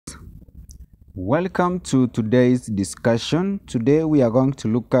Welcome to today's discussion. Today we are going to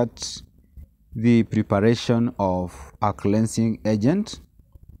look at the preparation of a cleansing agent,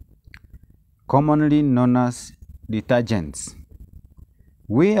 commonly known as detergents.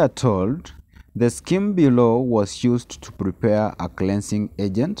 We are told the scheme below was used to prepare a cleansing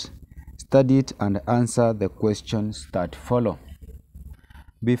agent. Study it and answer the questions that follow.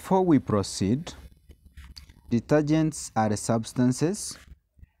 Before we proceed, detergents are substances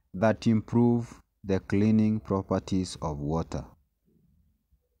that improve the cleaning properties of water.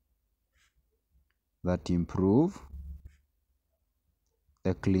 That improve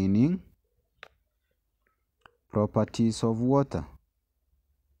the cleaning properties of water.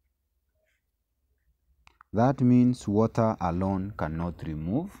 That means water alone cannot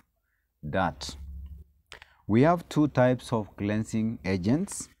remove dirt. We have two types of cleansing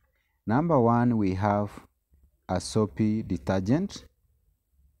agents. Number one, we have a soapy detergent.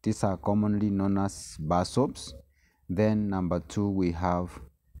 These are commonly known as bar soaps. Then number two, we have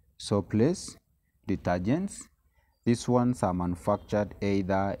soapless detergents. These ones are manufactured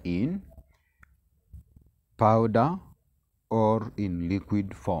either in powder or in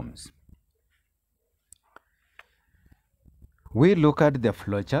liquid forms. We look at the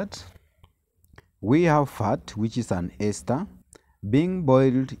flowchart. We have fat, which is an ester, being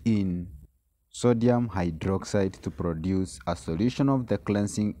boiled in sodium hydroxide to produce a solution of the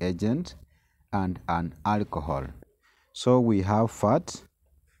cleansing agent and an alcohol. So we have fat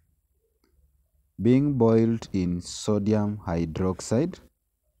being boiled in sodium hydroxide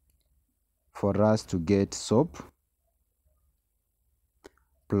for us to get soap,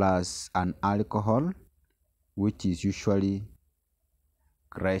 plus an alcohol, which is usually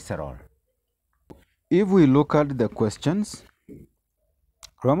glycerol. If we look at the questions,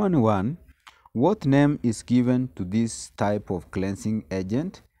 Roman 1, what name is given to this type of cleansing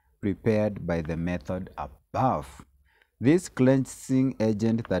agent prepared by the method above? This cleansing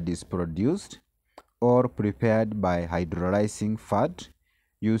agent that is produced or prepared by hydrolyzing fat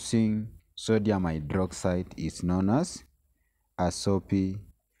using sodium hydroxide is known as a soapy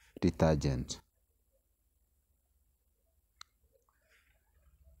detergent.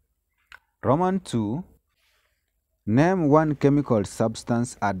 Roman 2, name one chemical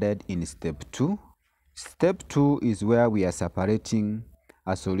substance added in step 2. Step 2 is where we are separating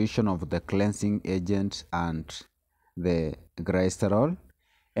a solution of the cleansing agent and the glycerol,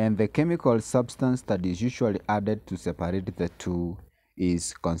 and the chemical substance that is usually added to separate the two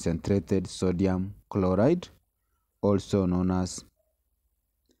is concentrated sodium chloride, also known as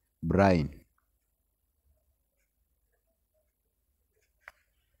brine.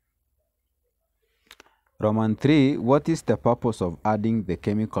 Roman 3, what is the purpose of adding the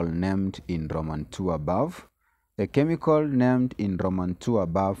chemical named in Roman 2 above? The chemical named in Roman 2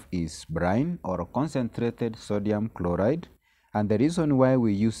 above is brine, or concentrated sodium chloride, and the reason why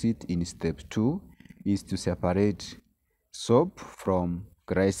we use it in step 2 is to separate soap from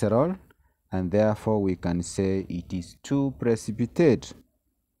glycerol, and therefore we can say it is to precipitate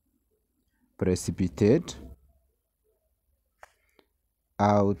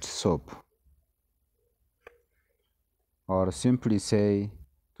out soap, or simply say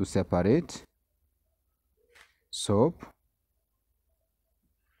to separate soap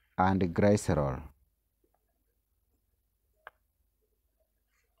and glycerol.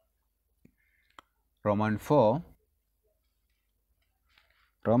 Roman 4,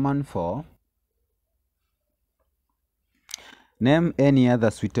 name any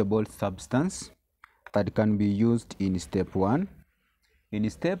other suitable substance that can be used in step 1. In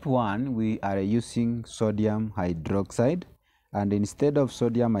step 1, we are using sodium hydroxide, and instead of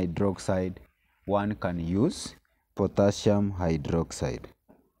sodium hydroxide, one can use potassium hydroxide.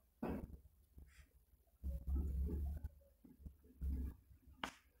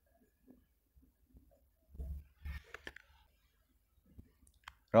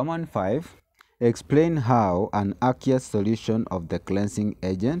 Roman 5, explain how an aqueous solution of the cleansing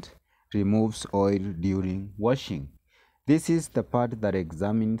agent removes oil during washing. This is the part that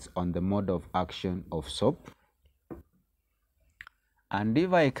examines on the mode of action of soap. And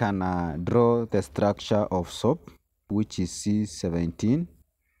if I can draw the structure of soap, which is C17,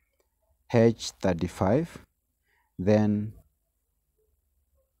 H35, then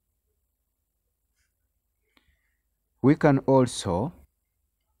we can also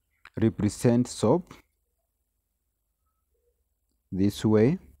represent soap this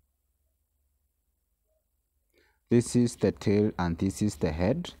way. This is the tail and this is the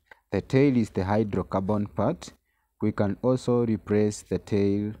head. The tail is the hydrocarbon part. We can also replace the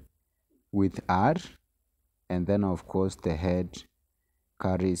tail with R, and then of course the head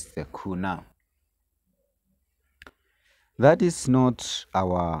carries the crew. Now, That is not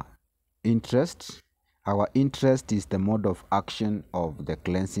our interest. Our interest is the mode of action of the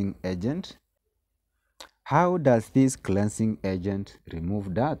cleansing agent. How does this cleansing agent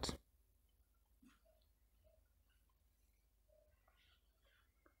remove dirt?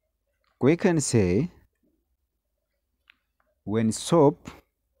 We can say when soap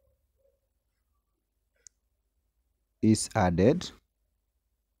is added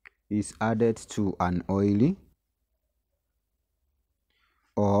to an oily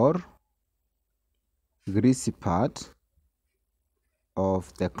or greasy part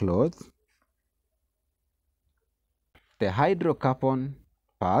of the cloth, the hydrocarbon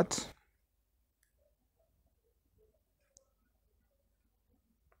part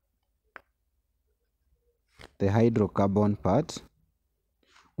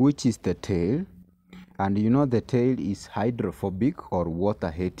which is the tail, and you know the tail is hydrophobic or water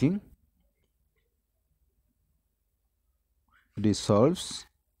hating, dissolves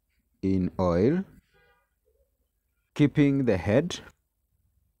in oil, keeping the head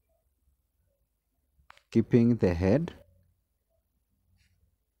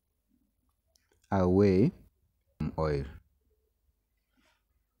away from oil.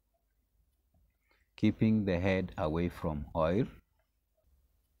 Keeping the head away from oil.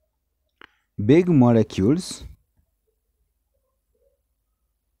 Big molecules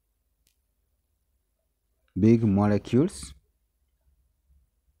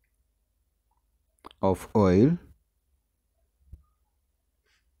of oil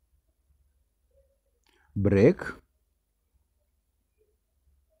break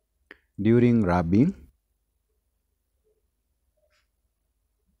during rubbing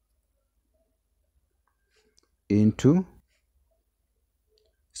into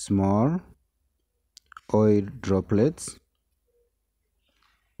small oil droplets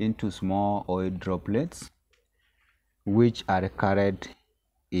which are carried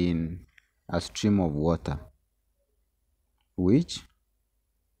in a stream of water, which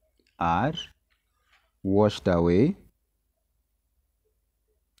are washed away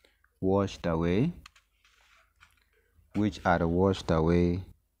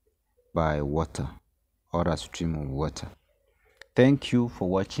by water or a stream of water. Thank you for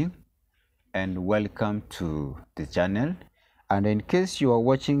watching and welcome to the channel. And in case you are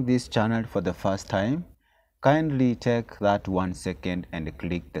watching this channel for the first time, kindly take that 1 second and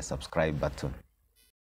click the subscribe button.